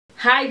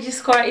Hi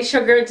G-Squad, it's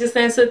your girl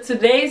Justine. So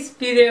today's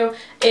video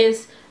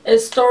is a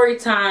story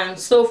time.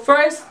 So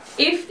first,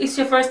 if it's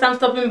your first time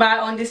stopping by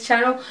on this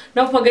channel,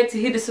 don't forget to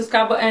hit the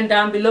subscribe button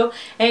down below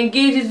and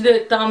give this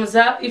video a thumbs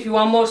up if you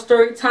want more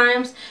story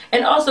times,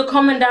 and also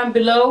comment down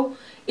below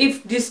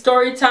if this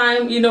story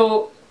time,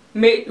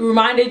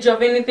 reminded you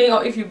of anything,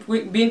 or if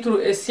you've been through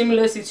a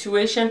similar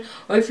situation,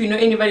 or if you know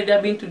anybody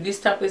that been through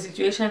this type of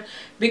situation.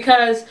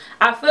 Because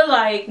I feel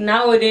like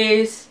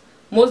nowadays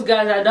most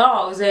guys are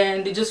dogs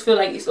and they just feel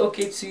like it's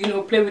okay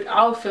to play with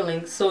our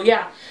feelings. So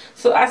yeah,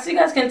 so as you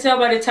guys can tell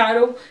by the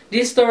title,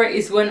 this story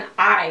is when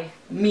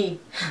me,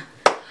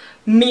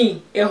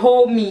 a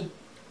whole me,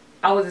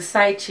 I was a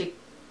side chick.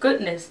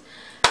 Goodness,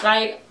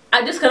 like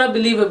I just cannot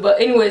believe it.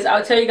 But anyways,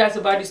 I'll tell you guys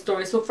about this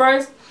story. So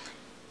first,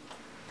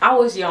 I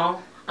was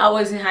young, I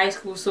was in high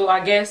school, so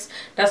I guess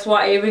that's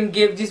why I even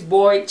give this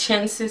boy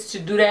chances to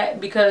do that,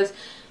 because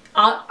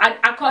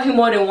I caught him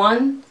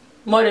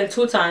more than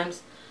two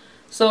times.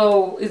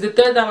 So it's the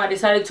third time I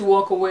decided to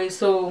walk away,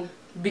 so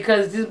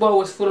because this boy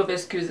was full of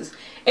excuses.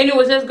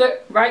 Anyways, let's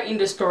get right in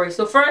the story.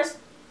 So first,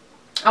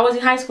 I was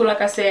in high school, like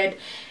I said,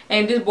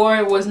 and this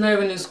boy was not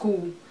even in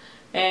school.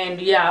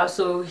 And yeah,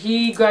 so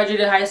he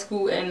graduated high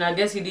school, and I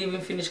guess he didn't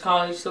even finish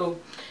college. So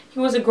he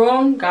was a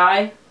grown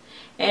guy,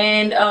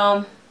 and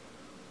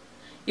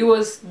it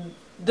was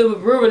the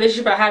real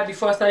relationship I had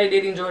before I started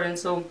dating Jordan.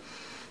 So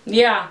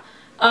yeah,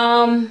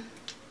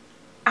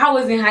 I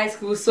was in high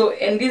school,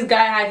 and this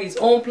guy had his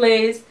own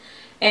place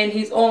and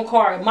his own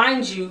car.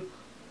 Mind you,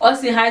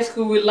 us in high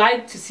school, we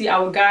like to see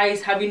our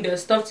guys having their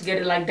stuff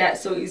together like that.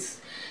 So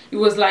it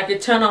was like a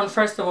turn on,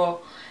 first of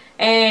all.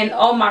 And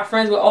all my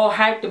friends were all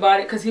hyped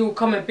about it, because he would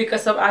come and pick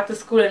us up after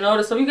school and all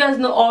this. So you guys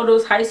know all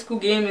those high school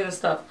games and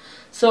stuff.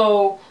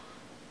 So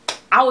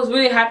I was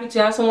really happy to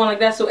have someone like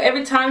that. So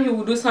every time he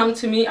would do something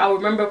to me, I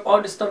would remember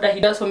all the stuff that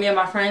he does for me and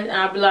my friends, and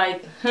I'd be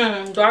like,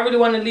 do I really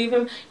want to leave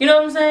him? You know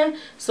what I'm saying?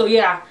 So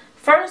yeah,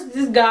 first,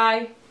 this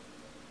guy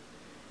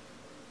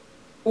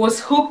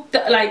was hooked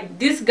up, like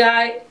this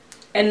guy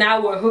and I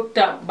were hooked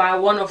up by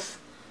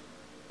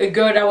a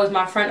girl that was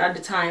my friend at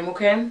the time,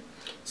 okay?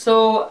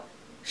 So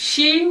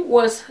she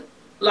was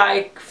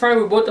like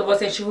friend with both of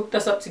us, and she hooked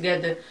us up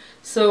together.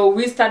 So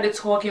we started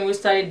talking, we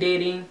started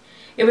dating,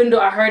 even though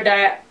I heard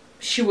that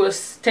she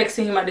was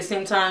texting him at the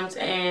same times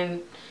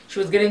and she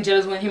was getting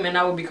jealous when him and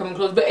I would be coming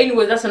close. But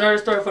anyways, that's another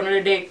story for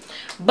another day.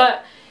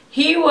 But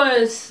he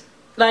was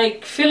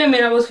like feeling me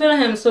and I was feeling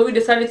him, so we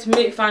decided to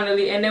meet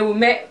finally. And then we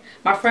met.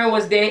 My friend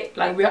was there,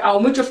 like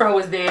our mutual friend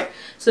was there,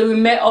 so we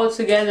met all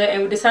together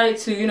and we decided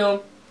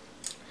to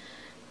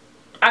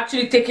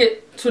actually take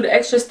it to the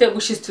extra step,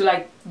 which is to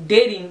like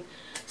dating.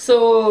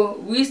 So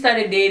we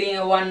started dating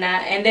and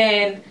whatnot, and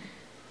then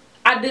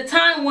at the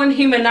time when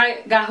him and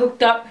I got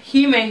hooked up,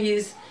 him and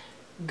his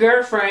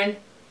girlfriend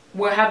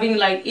were having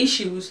like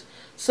issues.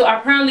 So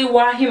apparently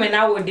while him and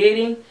I were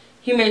dating,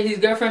 him and his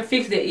girlfriend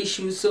fixed the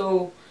issues.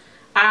 So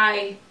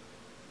I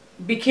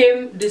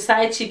became the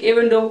side chick,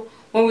 even though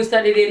when we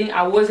started dating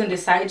I wasn't the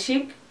side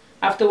chick,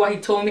 after what he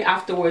told me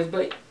afterwards.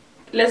 But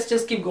let's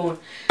just keep going.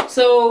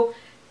 So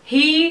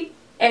he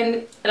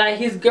and like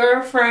his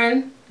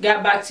girlfriend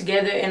got back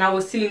together, and I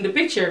was still in the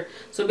picture.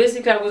 So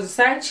basically I was a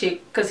side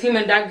chick, because him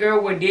and that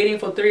girl were dating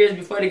for 3 years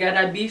before they got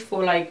that beef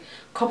for like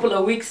a couple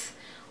of weeks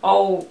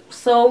or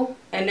so,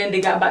 and then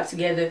they got back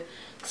together.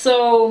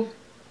 So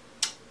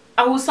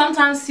I would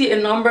sometimes see a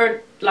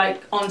number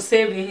like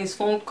unsaved in his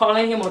phone,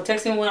 calling him or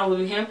texting when I was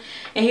with him,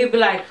 and he'd be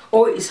like,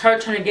 oh, it's her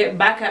trying to get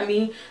back at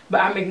me,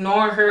 but I'm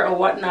ignoring her or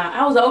whatnot.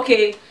 I was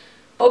like,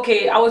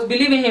 okay, I was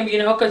believing him,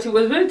 because he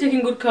was really taking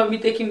good care of me,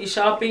 taking me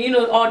shopping,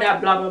 all that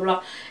blah blah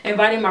blah,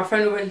 inviting my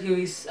friend over to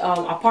his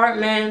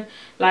apartment,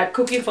 like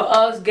cooking for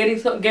us,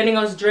 getting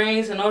us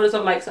drinks and all this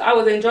stuff. Like, so I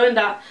was enjoying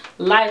that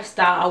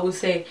lifestyle, I would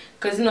say,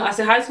 because as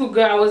a high school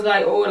girl I was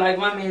like, oh, like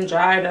my man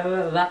dry, blah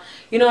blah blah,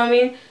 you know what I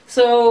mean?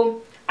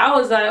 So I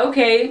was like,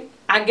 okay,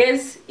 I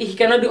guess he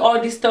cannot do all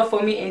this stuff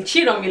for me and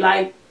cheat on me,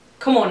 like,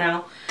 come on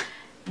now.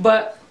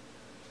 But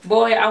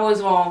boy, I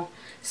was wrong.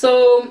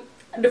 So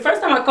the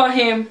first time I called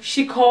him,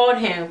 she called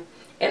him,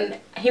 and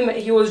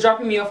he was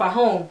dropping me off at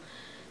home.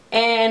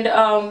 And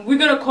we're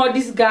gonna call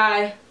this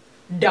guy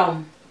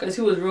dumb, because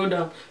he was real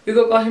dumb. We're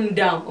gonna call him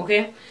dumb,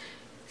 okay?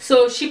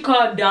 So she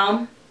called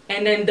dumb,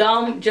 and then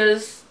dumb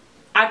just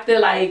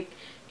acted like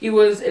it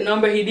was a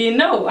number he didn't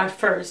know at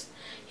first.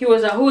 He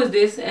was like, who is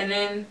this? And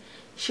then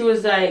she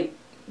was like,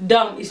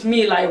 dumb, it's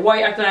me, like, why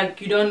you acting like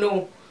you don't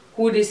know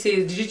who this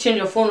is? Did you change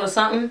your phone or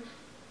something?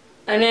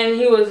 And then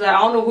he was like, I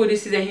don't know who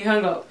this is, and he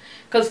hung up.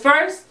 Because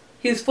first,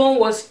 his phone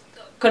was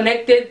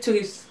connected to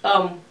his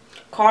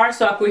car,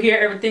 so I could hear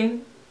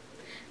everything.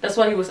 That's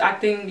why he was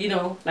acting,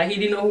 like he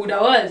didn't know who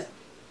that was.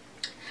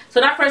 So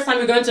that first time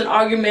we got into an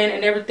argument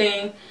and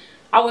everything,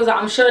 I was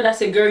like, I'm sure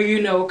that's a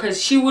girl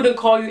because she wouldn't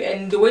call you,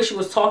 and the way she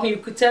was talking, you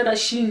could tell that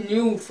she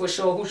knew for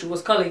sure who she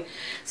was calling.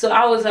 So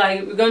I was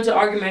like, we're going to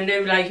argument,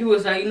 and like he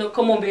was like,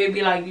 come on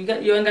baby, like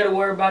you ain't got to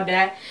worry about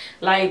that.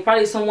 Like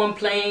probably someone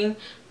playing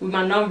with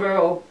my number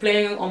or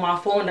playing on my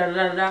phone, da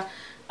da da da.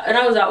 And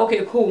I was like,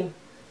 okay, cool.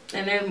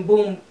 And then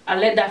boom, I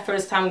let that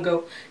first time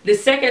go. The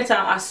second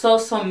time I saw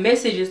some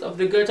messages of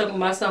the girl talking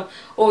about some,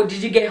 oh,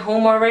 did you get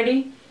home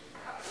already?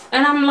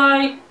 And I'm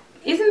like,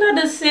 isn't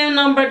that the same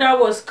number that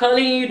was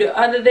calling you the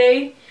other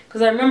day?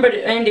 Because I remember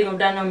the ending of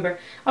that number.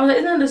 I was like,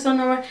 isn't that the same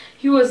number?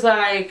 He was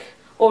like,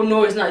 oh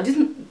no, it's not. This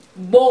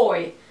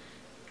boy,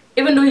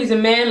 even though he's a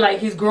man, like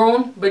he's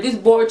grown, but this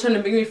boy trying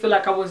to make me feel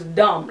like I was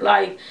dumb.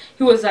 Like,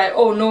 he was like,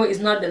 oh no, it's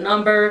not the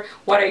number.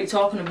 What are you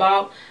talking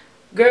about?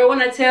 Girl,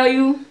 when I tell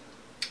you,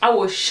 I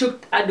was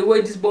shook at the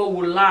way this boy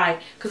would lie,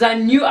 because I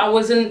knew I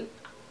wasn't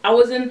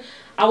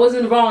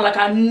wrong. Like,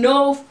 I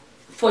know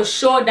for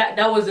sure that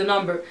that was the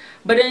number.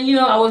 But then, you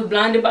know, I was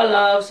blinded by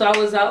love, so I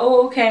was like,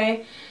 oh,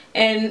 okay.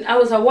 And I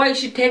was like, why is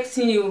she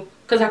texting you?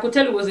 Because I could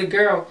tell it was a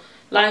girl.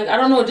 Like, I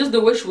don't know, just the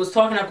way she was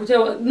talking, I could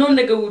tell no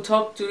nigga would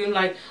talk to him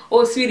like,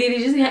 oh, sweetie,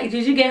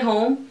 did you get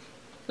home?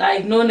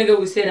 Like, no nigga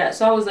would say that.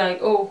 So I was like,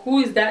 oh, who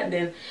is that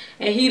then?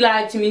 And he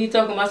lied to me. He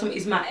talking about something,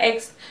 it's my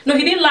ex. No,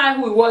 he didn't lie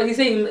who it was. He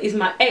said it's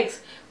my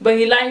ex. But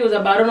he lied, he was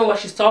about, I don't know what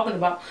she's talking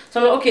about. So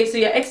I'm like, okay, so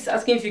your ex is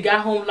asking if you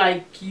got home,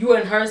 like you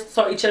and her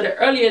saw each other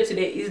earlier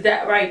today. Is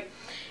that right?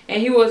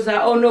 And he was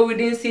like, oh no, we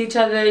didn't see each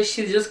other.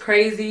 She's just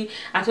crazy.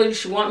 I told you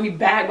she want me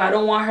back, but I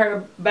don't want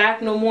her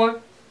back no more.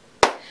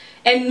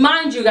 And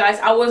mind you guys,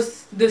 I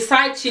was the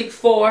side chick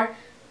for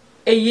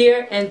a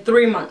year and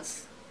 3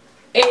 months.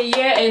 A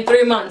year and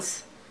 3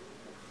 months.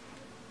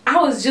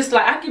 I was just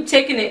like, I keep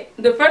taking it.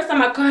 The first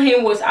time I caught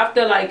him was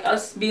after like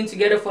us being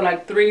together for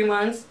like 3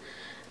 months.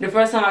 The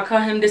first time I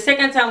caught him. The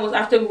second time was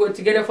after we were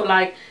together for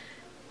like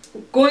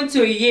going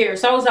to a year.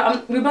 So I was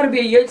like, we better be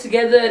a year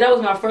together. That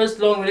was my first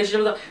long relationship.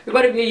 I was like, we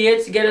better be a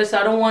year together, so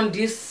I don't want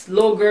this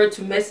little girl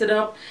to mess it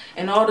up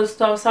and all this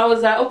stuff. So I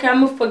was like, okay,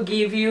 I'm gonna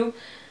forgive you.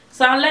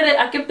 So I let it,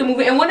 I kept the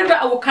movie, and whenever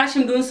I would catch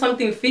him doing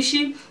something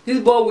fishy, this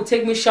boy would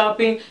take me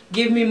shopping,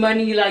 give me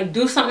money, like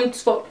do something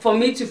for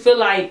me to feel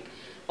like,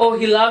 oh,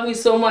 he loved me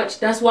so much,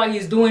 that's why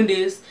he's doing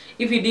this.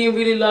 If he didn't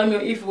really love me, or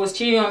if he was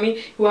cheating on me,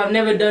 he would have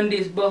never done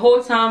this. But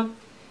whole time,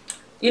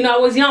 you know, I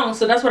was young,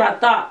 so that's what I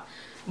thought.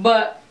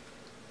 But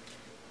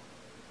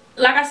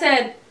like I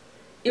said,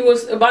 it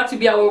was about to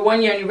be our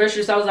 1 year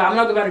anniversary, so I was like, I'm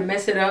not about to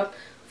mess it up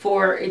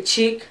for a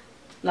chick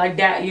like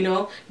that, you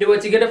know. They were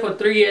together for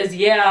 3 years,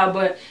 yeah,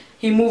 but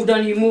he moved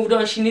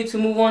on, she needs to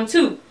move on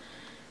too.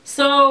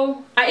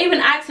 So I even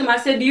asked him, I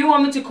said, do you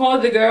want me to call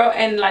the girl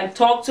and like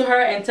talk to her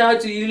and tell her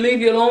to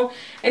leave you alone?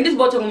 And this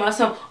boy talking about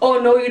something,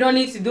 oh no, you don't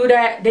need to do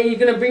that, then you're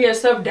gonna bring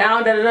yourself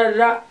down, da da da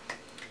da.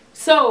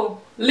 So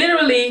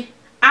literally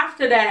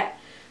after that,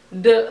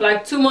 the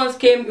like 2 months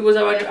came, it was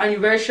our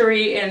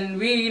anniversary, and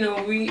we, you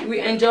know, we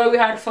enjoyed, we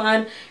had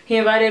fun. He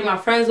invited my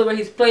friends over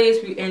his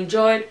place, we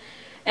enjoyed,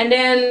 and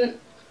then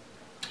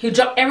he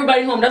dropped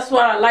everybody home. That's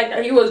what I liked.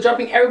 He was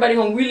dropping everybody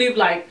home. We live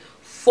like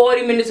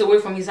 40 minutes away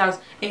from his house,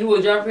 and he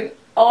was dropping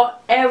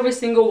every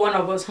single one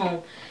of us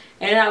home.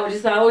 And I was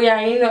just like, oh yeah,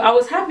 you know, I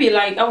was happy.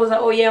 Like, I was like,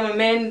 oh yeah, my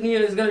man, you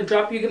know, is gonna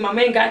drop you. My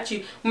man got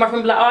you. My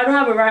friend be like, oh, I don't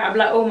have a ride. I'm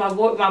like, oh,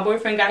 my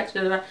boyfriend got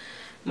you.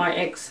 My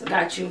ex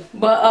got you.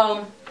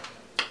 But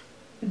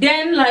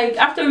then like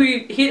after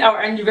we hit our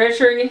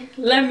anniversary,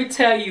 let me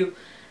tell you,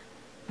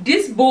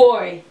 this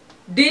boy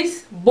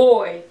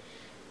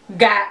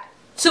got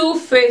 2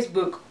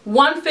 Facebook.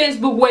 One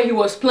Facebook where he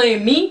was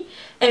playing me,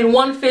 and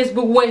one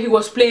Facebook where he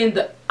was playing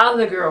the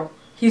other girl,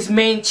 his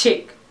main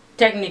chick,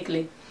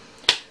 technically.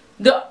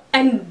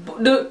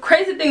 The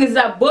crazy thing is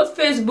that both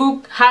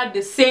Facebook had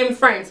the same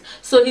friends.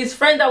 So his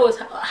friend that was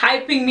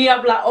hyping me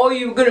up like, oh,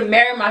 you're gonna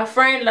marry my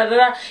friend, la la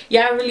la,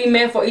 y'all really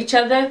meant for each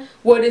other,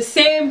 were the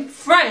same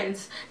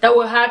friends that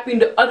were hyping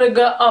the other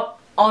girl up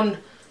on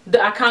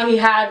the account he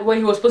had where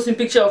he was posting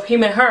picture of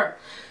him and her.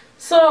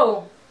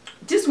 So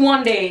just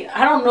one day,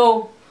 I don't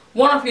know,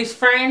 one of his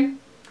friends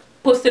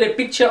posted a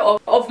picture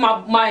of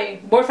my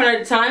boyfriend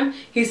at the time,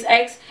 his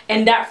ex,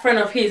 and that friend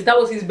of his, that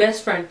was his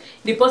best friend.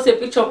 They posted a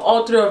picture of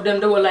all 3 of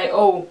them. They were like,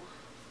 oh,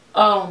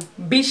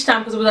 beach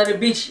time, because it was at the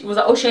beach. It was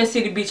at Ocean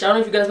City Beach. I don't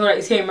know if you guys know that,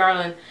 it's here in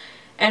Maryland.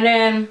 And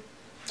then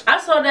I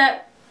saw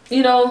that,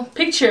 you know,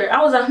 picture.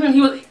 I was like,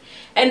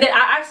 and then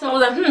I asked him, I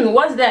was like,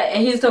 what's that?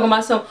 And he's talking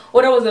about some,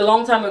 oh, that was a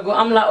long time ago.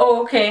 I'm like,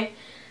 oh, okay.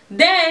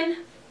 Then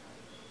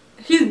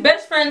his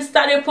best friend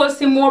started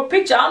posting more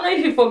pictures. I don't know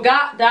if he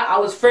forgot that I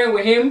was friends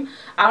with him,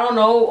 I don't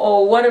know,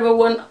 or whatever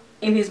went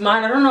in his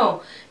mind, I don't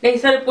know. Then he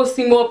started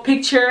posting more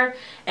picture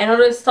and all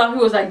this stuff. He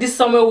was like, this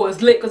summer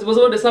was lit, because it was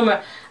over the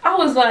summer. I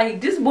was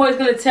like, this boy is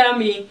gonna tell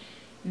me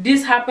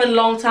this happened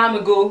long time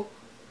ago,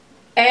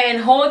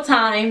 and whole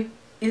time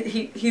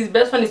his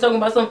best friend is talking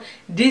about some,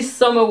 this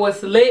summer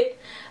was lit.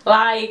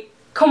 Like,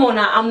 come on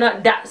now, I'm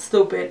not that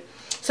stupid.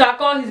 So I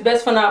called his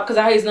best friend out because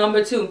I had his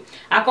number too.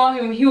 I called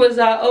him. He was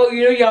like, oh,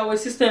 you know, y'all were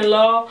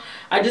sister-in-law.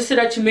 I just said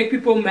that you make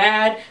people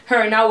mad. Her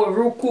and I were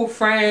real cool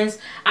friends.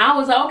 I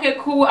was like, okay,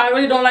 cool. I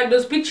really don't like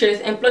those pictures.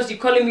 And plus, you're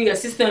calling me your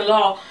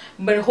sister-in-law.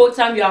 But the whole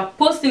time, y'all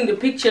posting the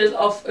pictures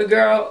of a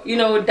girl, you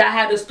know, that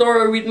had a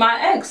story with my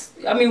ex.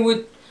 I mean,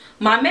 with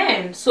my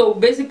man. So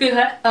basically,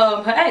 her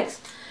ex.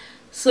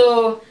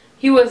 So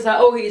he was like,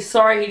 oh, he's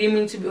sorry. He didn't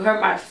mean to hurt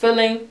my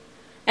feeling.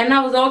 And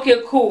I was like,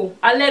 okay, cool.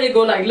 I let it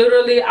go. Like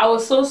literally, I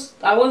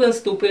wasn't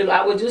stupid.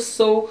 I was just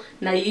so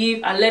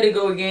naive. I let it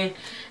go again.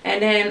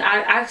 And then I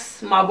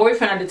asked my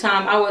boyfriend at the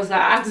time. I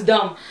asked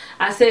Dumb.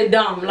 I said,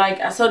 Dumb, like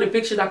I saw the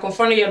picture that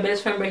confronted your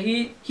best friend, but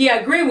he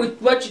agreed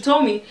with what you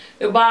told me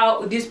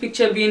about this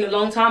picture being a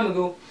long time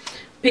ago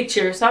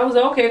picture. So I was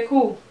like, okay,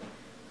 cool.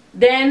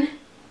 Then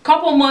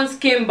couple months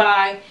came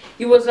by.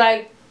 It was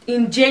like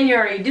in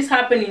January. This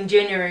happened in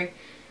January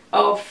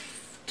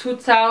of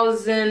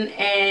 2000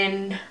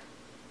 and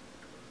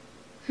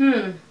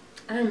I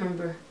don't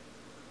remember.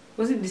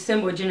 Was it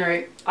December or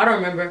January? I don't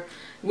remember.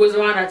 It was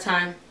around that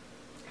time.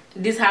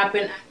 This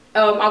happened.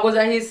 I was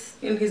at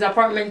in his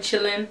apartment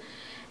chilling,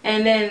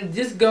 and then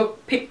this girl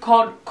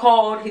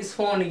called his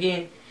phone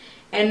again.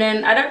 And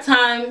then at that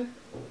time,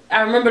 I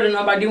remember the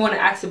number. I didn't want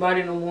to ask about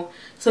it no more.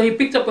 So he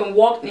picked up and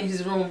walked in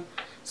his room.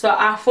 So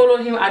I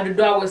followed him at the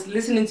door. I was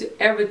listening to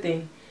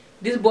everything.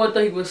 This boy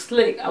thought he was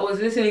slick. I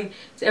was listening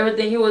to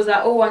everything. He was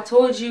like, oh, I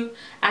told you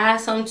I had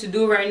something to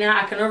do right now.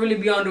 I cannot really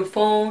be on the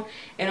phone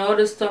and all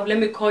this stuff. Let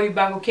me call you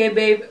back, okay,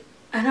 babe?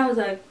 And I was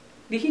like,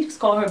 did he just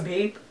call her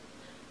babe?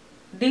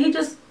 Did he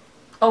just...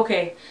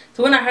 Okay.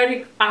 So when I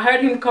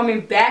heard him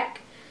coming back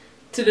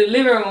to the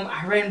living room,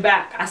 I ran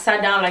back. I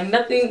sat down like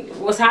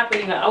nothing was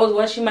happening. Like I was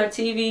watching my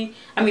TV.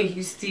 I mean,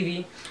 his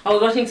TV. I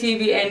was watching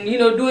TV and, you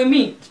know, doing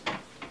me.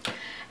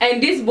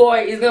 And this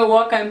boy is gonna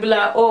walk and be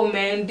like, oh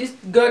man, this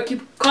girl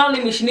keep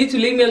calling me. She needs to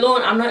leave me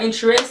alone. I'm not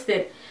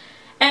interested.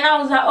 And I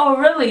was like, oh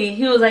really?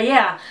 He was like,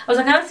 yeah. I was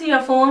like, can I see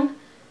your phone?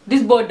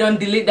 This boy done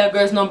delete that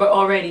girl's number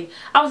already.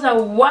 I was like,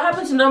 what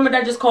happened to the number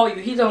that just called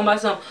you? He talking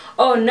about something.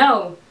 Oh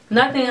no,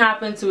 nothing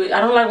happened to it.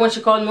 I don't like when she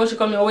called me. When she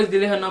called me, I always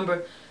delete her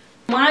number.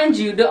 Mind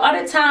you, the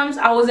other times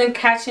I wasn't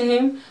catching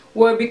him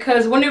were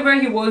because whenever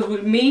he was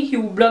with me, he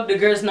would block the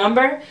girl's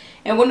number.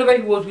 And whenever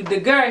he was with the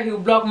girl, he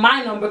would block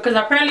my number. Because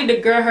apparently the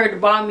girl heard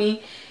about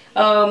me.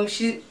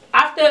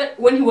 After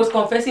when he was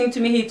confessing to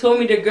me, he told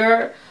me the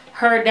girl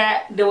heard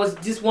that there was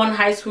this one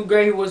high school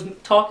girl he was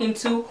talking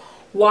to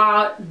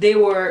while they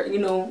were, you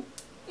know,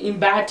 in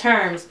bad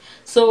terms.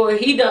 So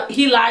he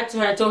lied to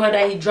her and told her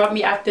that he dropped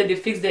me after they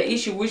fixed the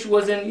issue, which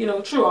wasn't, you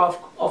know, true,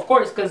 of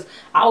course, because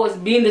I was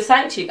being the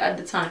side chick at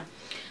the time.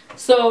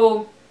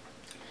 So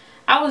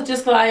I was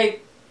just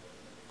like,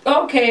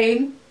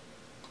 okay.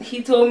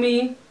 He told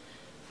me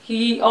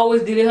he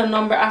always deleted her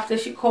number after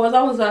she calls.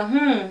 I was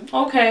like,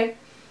 okay.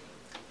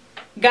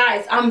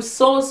 Guys, I'm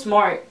so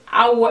smart.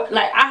 I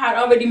had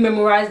already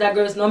memorized that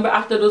girl's number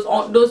after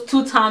those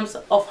 2 times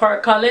of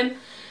her calling,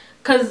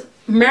 cause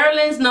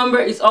Marilyn's number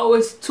is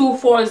always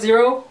 240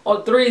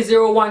 or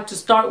 301 to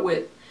start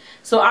with.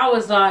 So I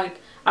was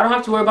like, I don't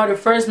have to worry about the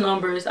first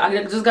numbers.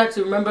 I just got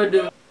to remember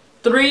the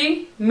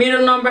 3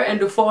 middle number and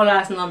the 4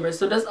 last numbers.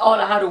 So that's all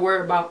I had to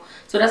worry about.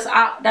 So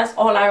that's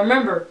all I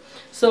remember.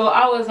 So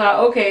I was like,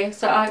 okay.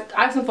 So I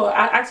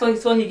asked for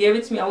his phone. He gave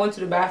it to me. I went to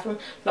the bathroom,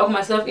 locked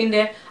myself in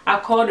there. I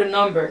called the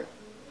number,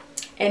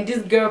 and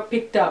this girl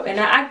picked up, and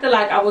I acted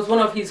like I was one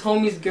of his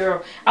homies'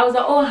 girl. I was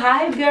like, oh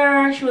hi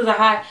girl. She was like,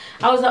 hi.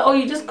 I was like, oh,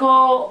 you just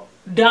called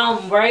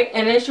Dumb, right?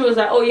 And then she was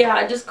like, oh yeah,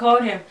 I just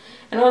called him.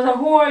 And I was like,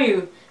 who are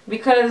you?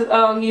 Because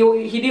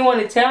he didn't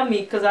want to tell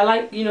me, because I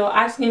like, you know,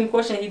 asking him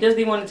questions. He just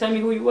didn't want to tell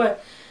me who you were.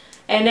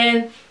 And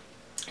then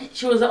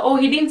she was like, oh,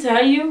 he didn't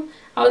tell you?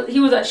 She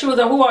was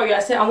like, who are you? I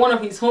said, I'm one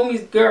of his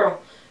homies' girl,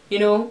 you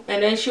know.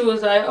 And then she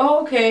was like,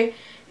 oh, okay.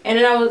 And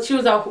then she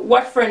was like,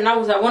 what friend? And I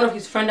was like, one of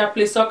his friends that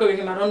plays soccer with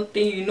him. I don't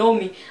think you know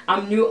me.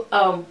 I'm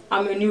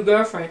a new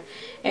girlfriend.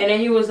 And then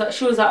she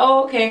was like,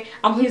 oh, okay,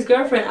 I'm his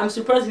girlfriend. I'm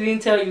surprised he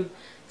didn't tell you.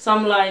 So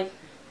I'm like,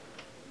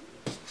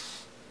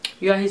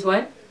 you are his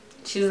what?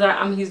 She was like,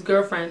 I'm his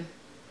girlfriend.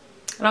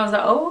 And I was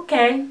like, oh,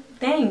 okay,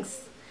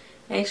 thanks.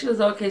 And she was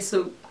like, okay.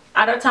 So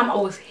at that time I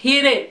was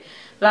heated.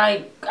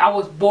 Like I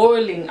was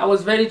boiling. I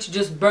was ready to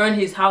just burn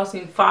his house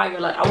in fire.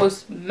 Like I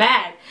was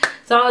mad.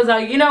 So I was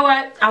like, you know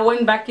what? I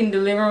went back in the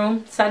living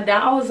room, sat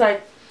down. I was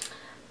like,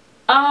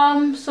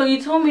 so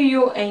you told me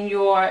you and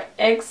your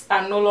ex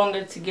are no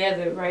longer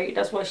together, right?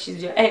 That's why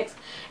she's your ex.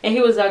 And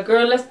he was like,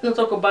 girl, let's not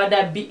talk about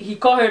that beat. He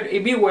called her a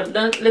B word.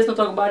 Let's not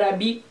talk about that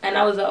beat. And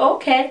I was like,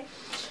 okay.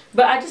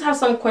 But I just have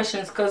some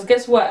questions, because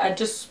guess what? I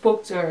just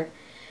spoke to her.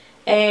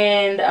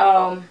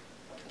 And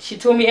she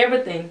told me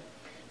everything.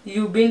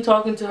 You've been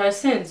talking to her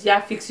since. Y'all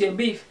fix your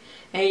beef.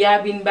 And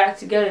y'all been back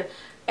together.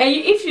 And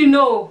if you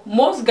know,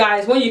 most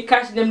guys, when you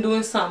catch them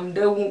doing something,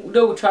 they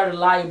will try to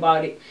lie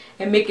about it.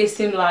 And make it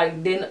seem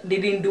like they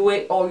didn't do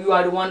it, or you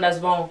are the one that's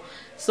wrong.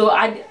 So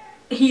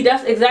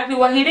that's exactly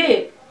what he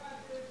did.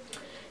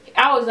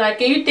 I was like,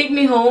 can you take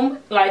me home?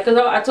 Like, because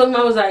I told him,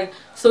 I was like,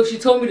 so she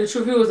told me the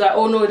truth. He was like,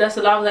 oh no, that's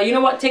a lie. I was like, you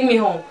know what, take me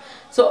home.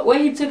 So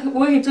when he took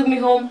me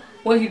home,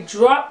 when he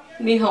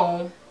dropped me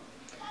home,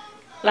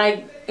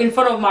 like in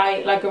front of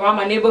around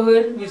my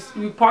neighborhood,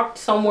 we parked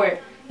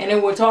somewhere, and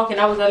then we're talking.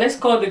 I was like, let's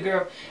call the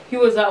girl. He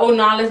was like, oh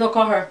nah, let's not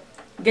call her.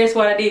 Guess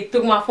what I did?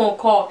 Took my phone,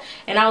 called,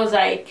 and I was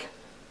like,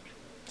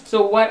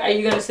 so what are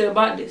you gonna say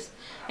about this?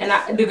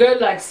 And the girl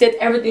like said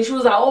everything. She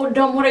was like, oh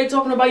Dumb, what are you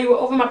talking about? You were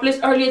over my place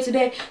earlier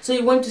today, so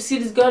you went to see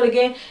this girl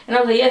again? And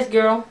I was like, yes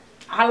girl,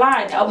 I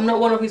lied. I'm not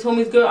one of his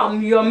homies, girl.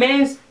 I'm your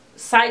man's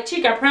side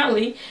chick,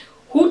 apparently,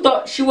 who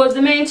thought she was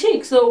the main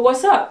chick. So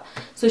what's up?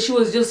 So she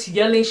was just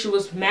yelling. She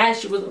was mad.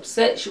 She was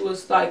upset. She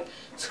was like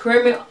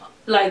screaming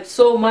like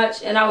so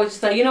much, and I was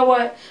just like, you know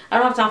what, I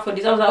don't have time for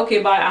this. I was like,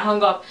 okay, bye. I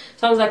hung up.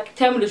 So I was like,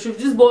 tell me the truth.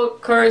 This boy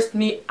cursed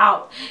me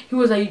out. He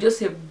was like, you just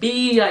said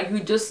B, like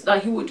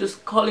he was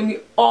just calling me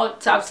all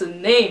types of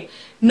names,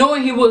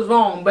 knowing he was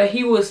wrong, but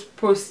he was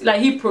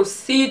he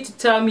proceeded to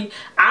tell me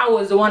I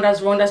was the one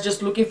that's wrong, that's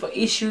just looking for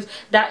issues,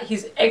 that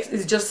his ex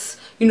is just,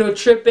 you know,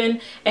 tripping,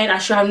 and I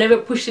should have never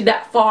pushed it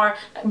that far,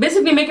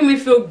 basically making me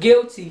feel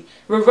guilty.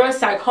 Reverse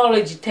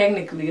psychology,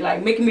 technically,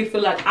 like making me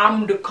feel like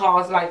I'm the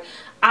cause, like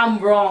I'm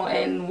wrong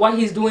and what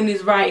he's doing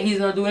is right. He's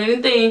not doing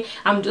anything.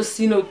 I'm just,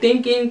 you know,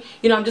 thinking,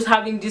 you know, I'm just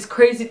having these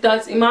crazy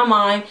thoughts in my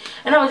mind.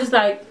 And I was just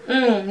like,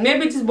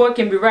 maybe this boy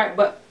can be right,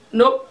 but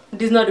nope.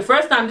 This is not the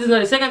first time, this is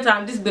not the second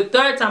time, this is the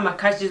third time I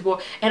catch this boy.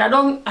 And I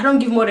don't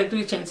give more than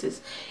 3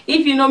 chances.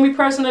 If you know me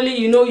personally,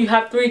 you know you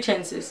have 3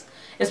 chances.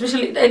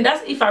 Especially, and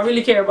that's if I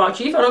really care about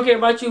you. If I don't care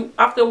about you,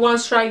 after 1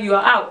 strike you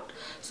are out.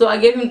 So I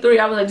gave him 3.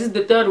 I was like, this is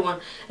the 3rd one.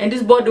 And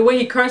this boy, the way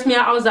he cursed me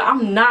out, I was like,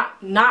 I'm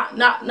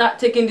not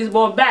taking this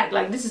ball back.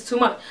 Like, this is too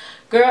much.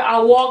 Girl, I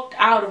walked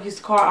out of his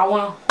car. I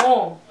went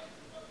home.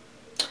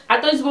 I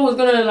thought this boy was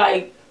gonna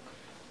like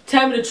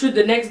tell me the truth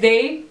the next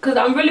day, because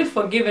I'm really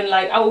forgiving.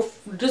 Like, I will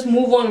just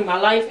move on in my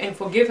life and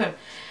forgive him.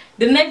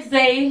 The next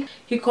day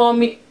he called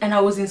me, and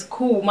I was in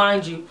school,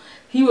 mind you.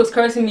 He was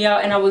cursing me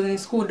out and I was in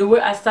school. The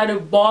way I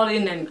started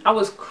bawling and I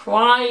was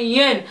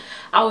crying.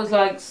 I was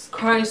like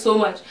crying so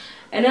much.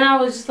 And then I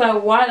was just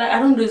like, why? Like, I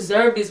don't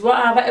deserve this.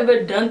 What have I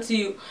ever done to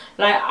you?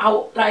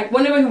 Like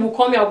whenever he would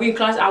call me, I'll be in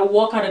class. I'll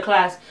walk out of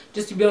class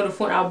just to be on the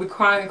phone. I'll be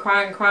crying.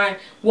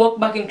 Walk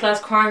back in class,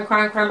 crying.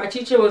 My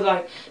teacher was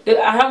like,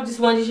 I have this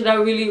one teacher that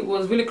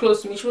was really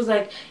close to me. She was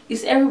like,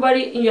 is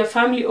everybody in your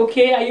family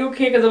okay? Are you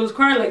okay? Because I was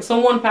crying like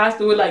someone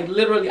passed away. Like,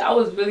 literally, I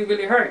was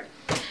really hurt.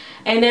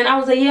 And then I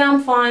was like, yeah,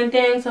 I'm fine.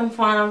 Thanks, I'm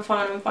fine.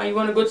 You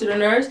want to go to the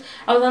nurse?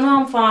 I was like,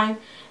 no, I'm fine.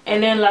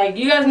 And then, like,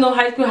 you guys know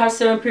high school has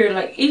 7 periods.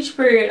 Like, each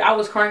period I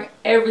was crying,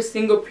 every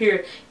single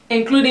period,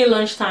 including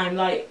lunchtime.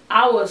 Like,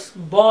 I was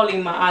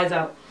bawling my eyes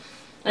out.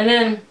 And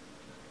then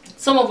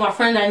some of my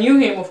friends that knew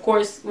him, of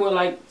course, were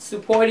like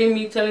supporting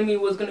me, telling me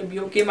it was gonna be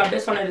okay. My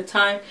best friend at the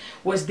time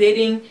was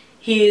dating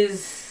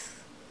his,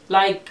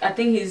 like, I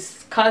think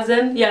his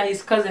cousin. Yeah,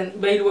 his cousin,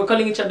 but they were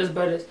calling each other's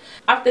brothers.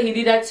 After he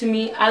did that to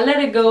me, I let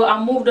it go.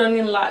 I moved on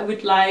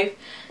with life.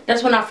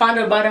 That's when I found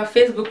out about our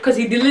Facebook, because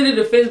he deleted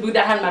the Facebook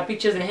that had my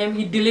pictures in him.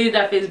 He deleted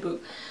that Facebook.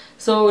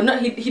 So no,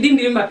 he didn't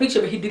delete my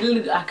picture, but he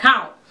deleted the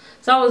account.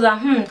 So I was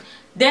like,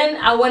 Then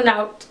I went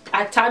out,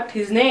 I typed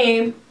his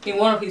name in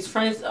one of his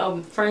friends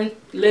friend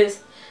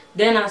list.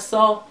 Then I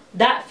saw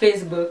that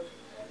Facebook.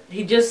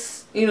 He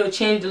just, you know,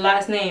 changed the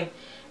last name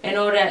and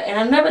all that. And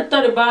I never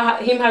thought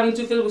about him having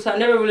 2 Facebooks, so I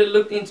never really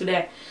looked into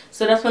that.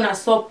 So that's when I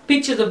saw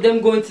pictures of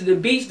them going to the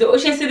beach, the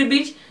Ocean City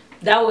beach.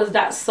 That was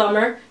that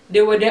summer.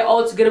 They were there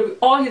all together with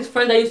all his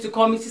friends that used to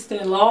call me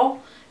sister-in-law.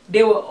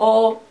 They were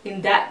all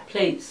in that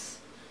place.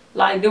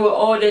 Like, they were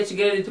all there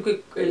together.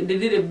 They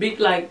did a big,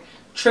 like,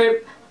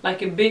 trip,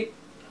 like a big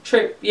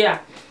trip, yeah.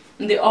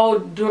 And they all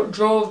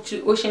drove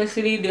to Ocean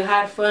City. They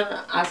had fun,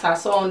 as I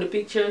saw on the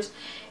pictures.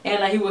 And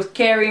like, he was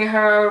carrying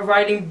her,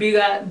 writing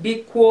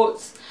big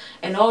quotes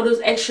and all those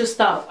extra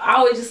stuff.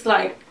 I was just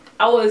like,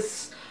 I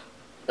was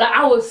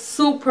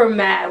super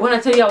mad. When I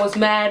tell you I was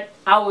mad,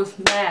 I was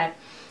mad.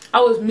 I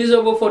was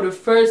miserable for the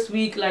first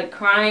week, like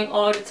crying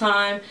all the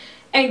time.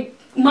 And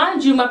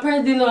mind you, my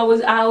parents didn't know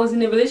I was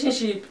in a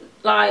relationship.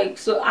 Like,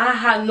 so I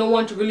had no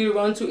one to really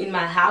run to in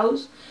my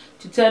house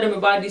to tell them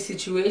about this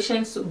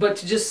situation, but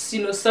to just,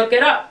 you know, suck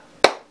it up.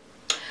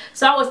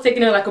 So I was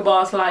taking it like a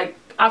boss. Like,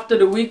 after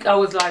the week, I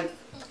was like,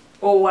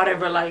 oh,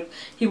 whatever, like,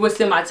 he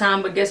wasted my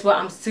time, but guess what,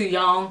 I'm still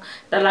young.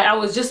 That, like, I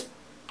was just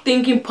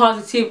thinking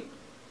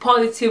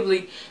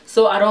positively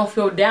so I don't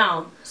feel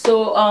down.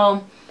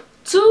 So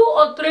 2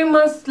 or 3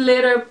 months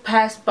later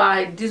passed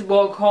by. This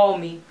boy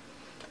called me,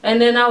 and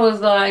then I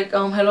was like,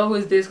 hello, who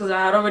is this? Because I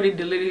had already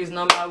deleted his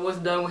number. I was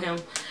done with him.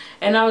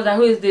 And I was like,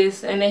 who is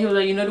this? And then he was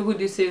like, you know who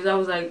this is? I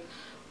was like,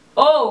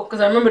 oh,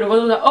 because I remember the voice.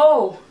 Was like,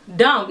 oh,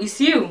 damn,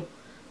 it's you.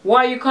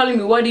 Why are you calling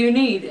me? What do you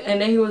need? And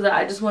then he was like,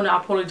 I just want to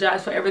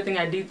apologize for everything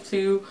I did to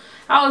you.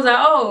 I was like,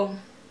 oh,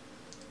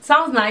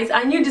 sounds nice.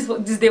 I knew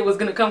this day was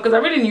gonna come, because I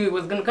really knew it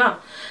was gonna come,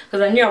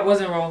 because I knew I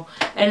wasn't wrong.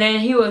 And then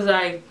he was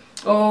like,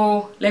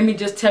 oh, let me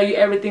just tell you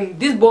everything.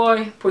 This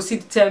boy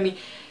proceeded to tell me,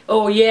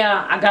 oh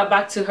yeah, I got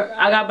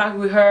back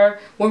with her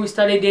when we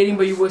started dating,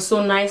 but you were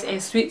so nice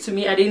and sweet to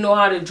me. I didn't know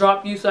how to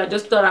drop you, so I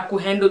just thought I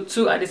could handle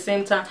 2 at the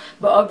same time.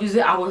 But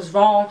obviously I was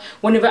wrong.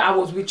 Whenever I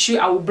was with you,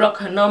 I would block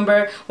her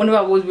number. Whenever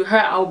I was with her,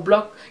 I would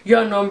block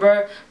your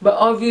number. But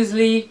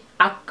obviously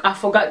I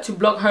forgot to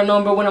block her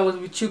number when I was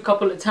with you a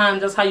couple of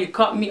times. That's how you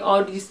caught me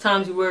all these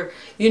times. You were,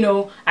 you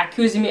know,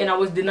 accusing me and I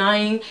was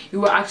denying.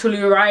 You were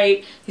actually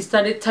right. He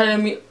started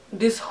telling me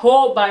this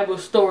whole Bible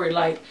story,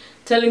 like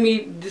telling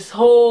me this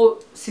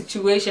whole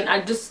situation.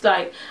 I just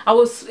like, I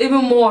was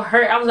even more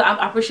hurt.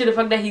 I appreciate the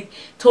fact that he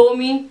told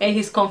me and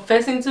he's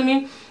confessing to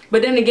me.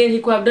 But then again, he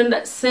could have done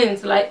that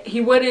since. Like, he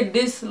waited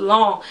this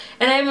long.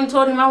 And I even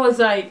told him, I was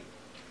like,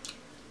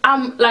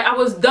 I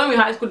was done with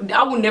high school.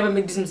 I would never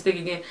make this mistake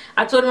again.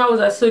 I told him, I was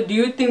like, so do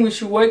you think we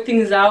should work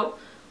things out?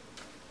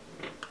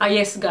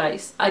 Yes,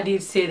 guys, I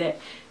did say that.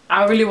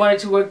 I really wanted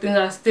to work things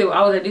out still.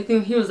 I was like, do you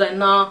think? He was like,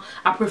 nah,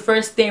 I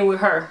prefer staying with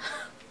her.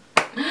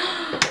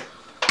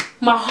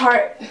 My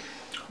heart,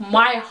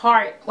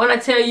 when I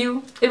tell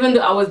you, even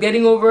though I was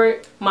getting over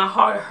it, my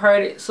heart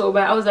hurt it so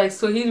bad. I was like,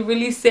 so he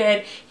really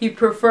said he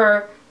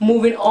prefer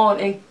moving on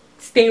and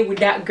staying with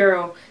that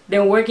girl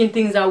than working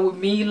things out with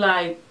me.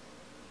 Like,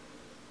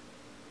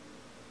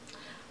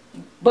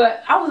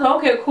 but I was like,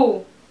 okay,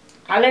 cool.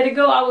 I let it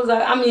go. I was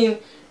like, I mean,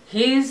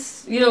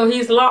 he's, you know,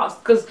 he's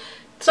lost. Because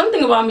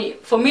something about me,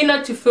 for me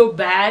not to feel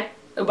bad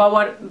about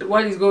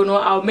what is going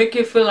on, I'll make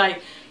it feel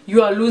like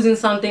you are losing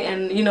something,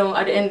 and you know,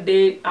 at the end of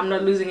the day, I'm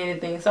not losing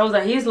anything. So I was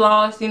like, he's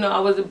lost. You know, I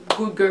was a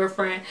good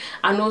girlfriend.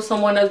 I know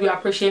someone else will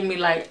appreciate me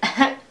like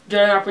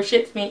Jordan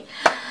appreciates me.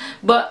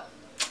 But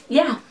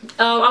yeah,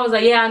 I was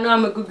like, yeah, I know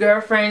I'm a good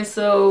girlfriend.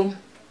 So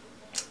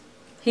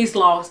he's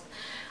lost.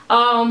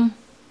 Mind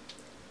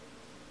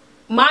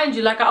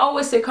you, like I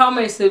always say,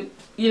 karma is a,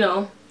 you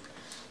know,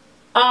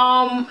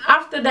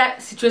 after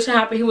that situation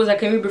happened, he was like,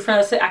 can we be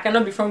friends? I said, I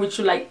cannot be friends with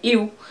you. Like,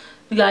 ew,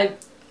 like,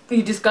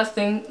 you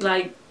disgusting,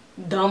 like,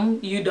 dumb,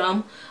 you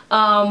dumb.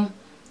 I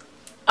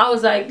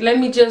was like, let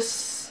me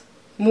just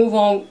move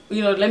on,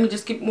 you know, let me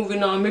just keep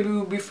moving on. Maybe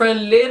we'll be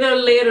friends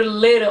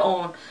later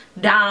on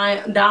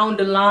down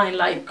the line,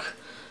 like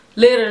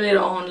later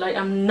on. Like,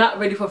 I'm not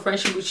ready for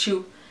friendship with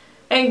you.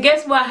 And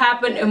guess what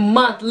happened?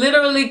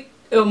 Literally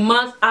a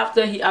month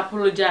after he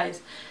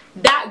apologized,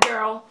 that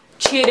girl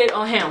cheated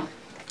on him.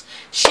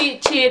 She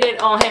cheated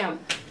on him.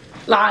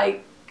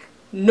 Like,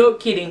 no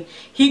kidding.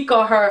 He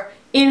caught her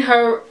in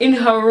her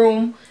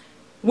room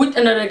with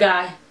another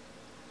guy,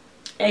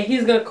 and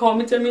he's gonna call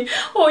me, tell me,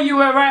 oh, you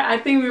were right, I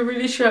think we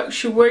really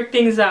should work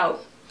things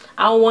out.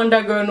 I don't want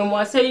that girl no more.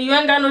 I say, you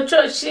ain't got no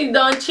choice. She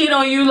done cheat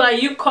on you.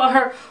 Like, you caught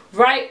her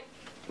right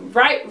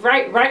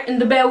in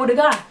the bed with a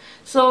guy.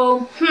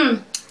 So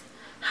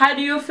how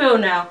do you feel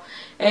now?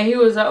 And he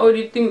was like, oh, do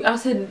you think? I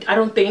said, I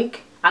don't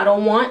think, I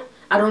don't want,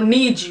 I don't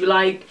need you.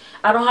 Like,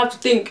 I don't have to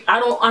think. I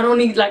don't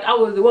need, like, I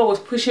was the one was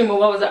pushing him. I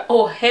was like,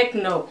 oh, heck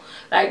no.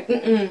 Like,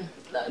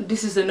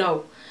 this is a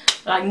no.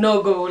 Like,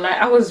 no go. Like,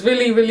 I was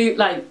really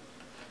like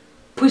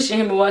pushing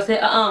him away. I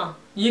said,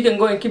 you can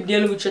go and keep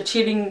dealing with your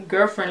cheating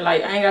girlfriend.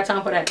 Like, I ain't got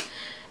time for that.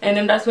 And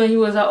then that's when he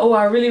was like, oh,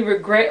 I really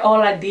regret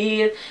all I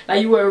did.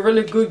 Like, you were a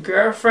really good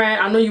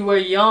girlfriend. I know you were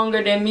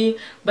younger than me,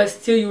 but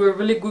still you were a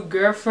really good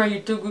girlfriend. You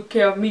took good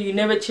care of me. You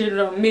never cheated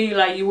on me.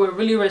 Like, you were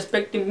really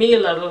respecting me.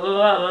 La, la,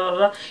 la, la,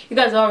 la. You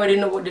guys already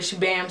know what the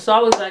shebang. So I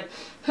was like,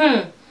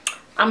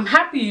 I'm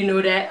happy you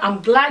know that.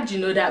 I'm glad you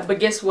know that. But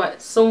guess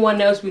what? Someone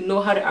else will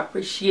know how to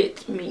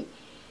appreciate me.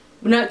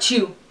 But not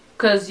you.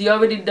 Because you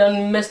already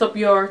done messed up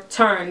your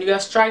turn. Your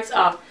strikes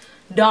are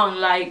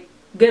done. Like,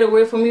 get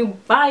away from me.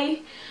 Bye.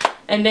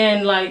 And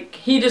then, like,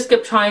 he just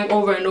kept trying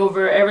over and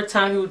over. Every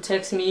time he would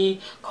text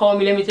me, call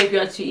me, let me take you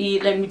out to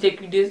eat, let me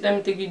take you this, let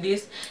me take you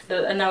this.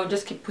 And I would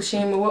just keep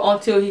pushing him away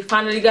until he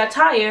finally got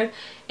tired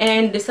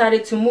and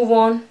decided to move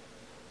on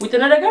with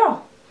another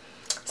girl.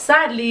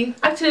 Sadly,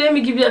 actually, let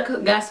me give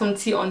you guys some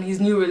tea on his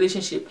new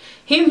relationship.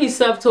 Him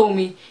himself told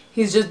me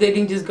he's just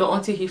dating this girl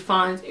until he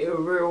finds a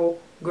real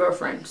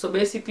girlfriend. So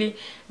basically,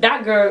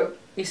 that girl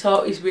is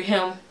with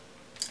him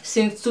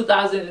since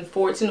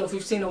 2014 or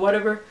 15 or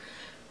whatever.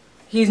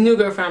 His new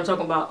girlfriend I'm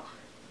talking about.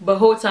 But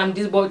whole time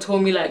this boy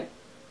told me, like,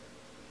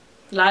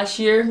 last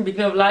year,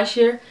 beginning of last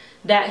year,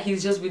 that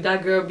he's just with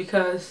that girl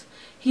because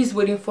he's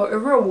waiting for a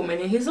real woman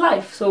in his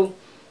life. So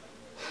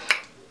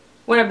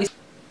when I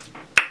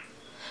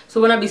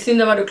be seeing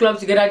them at the club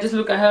together, I just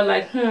look at her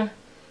like,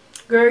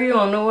 girl, you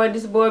don't know what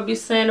this boy be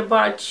saying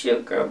about you,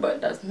 girl,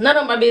 but that's none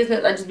of my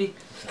business. I just be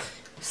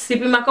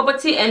sipping my cup of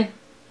tea and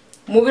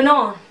moving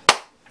on.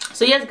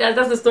 So yes, guys,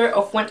 that's the story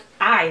of when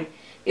a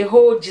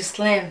whole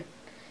Gislaine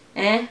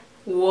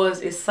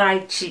was a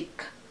side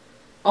chick.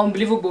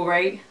 Unbelievable,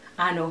 right?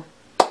 I know.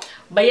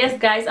 But yes,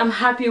 guys, I'm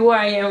happy where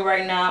I am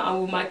right now.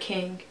 I'm with my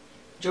king,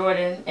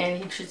 Jordan,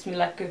 and he treats me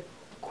like a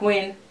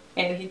queen,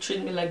 and he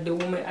treats me like the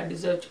woman I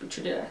deserve to be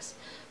treated as.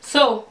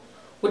 So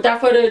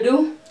without further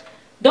ado,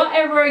 don't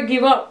ever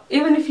give up.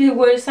 Even if you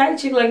were a side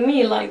chick like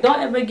me, like, don't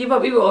ever give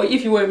up. Even or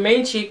if you were a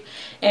main chick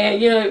and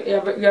you know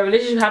your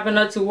relationship happened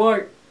not to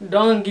work,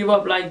 don't give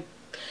up. Like,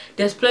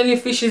 there's plenty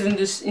of fishes in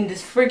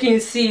this freaking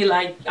sea.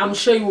 Like, I'm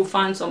sure you will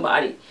find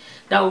somebody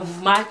that will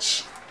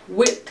match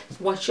with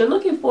what you're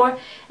looking for,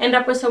 and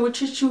that person will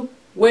treat you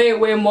way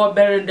more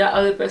better than that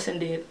other person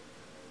did.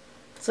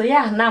 So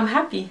yeah, now I'm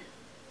happy.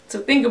 to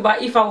think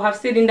about if I would have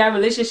stayed in that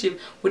relationship,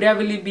 would I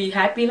really be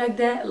happy like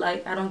that?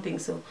 Like, I don't think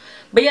so.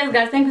 But yes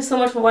guys, thank you so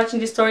much for watching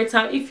this story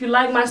time. If you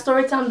like my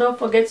story time, don't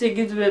forget to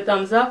give it a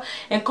thumbs up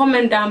and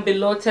comment down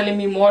below telling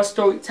me more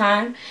story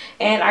time,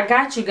 and I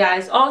got you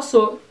guys.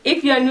 Also,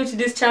 if you are new to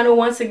this channel,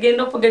 once again,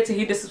 don't forget to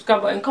hit the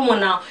subscribe button. Come on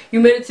now, you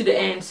made it to the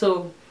end,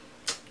 so,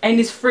 and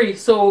it's free,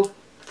 so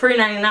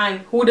 $3.99,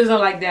 who doesn't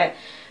like that?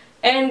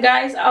 And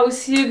guys, I will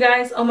see you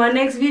guys on my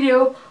next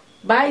video.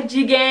 Bye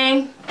G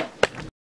gang.